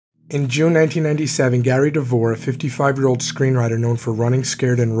In June 1997, Gary DeVore, a 55-year-old screenwriter known for Running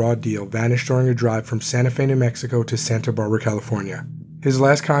Scared and Raw Deal, vanished during a drive from Santa Fe, New Mexico to Santa Barbara, California. His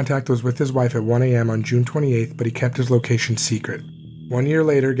last contact was with his wife at 1 a.m. on June 28th, but he kept his location secret. 1 year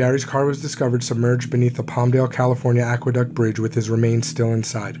later, Gary's car was discovered submerged beneath the Palmdale, California aqueduct bridge with his remains still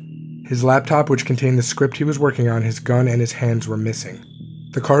inside. His laptop, which contained the script he was working on, his gun, and his hands were missing.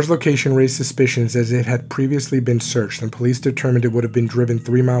 The car's location raised suspicions as it had previously been searched, and police determined it would have been driven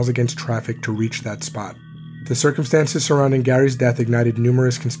 3 miles against traffic to reach that spot. The circumstances surrounding Gary's death ignited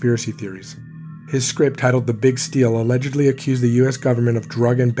numerous conspiracy theories. His script, titled The Big Steal, allegedly accused the U.S. government of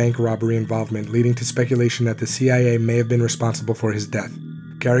drug and bank robbery involvement, leading to speculation that the CIA may have been responsible for his death.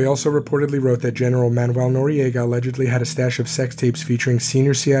 Gary also reportedly wrote that General Manuel Noriega allegedly had a stash of sex tapes featuring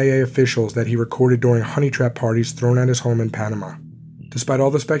senior CIA officials that he recorded during honey trap parties thrown at his home in Panama. Despite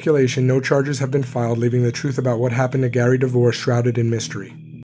all the speculation, no charges have been filed, leaving the truth about what happened to Gary DeVore shrouded in mystery.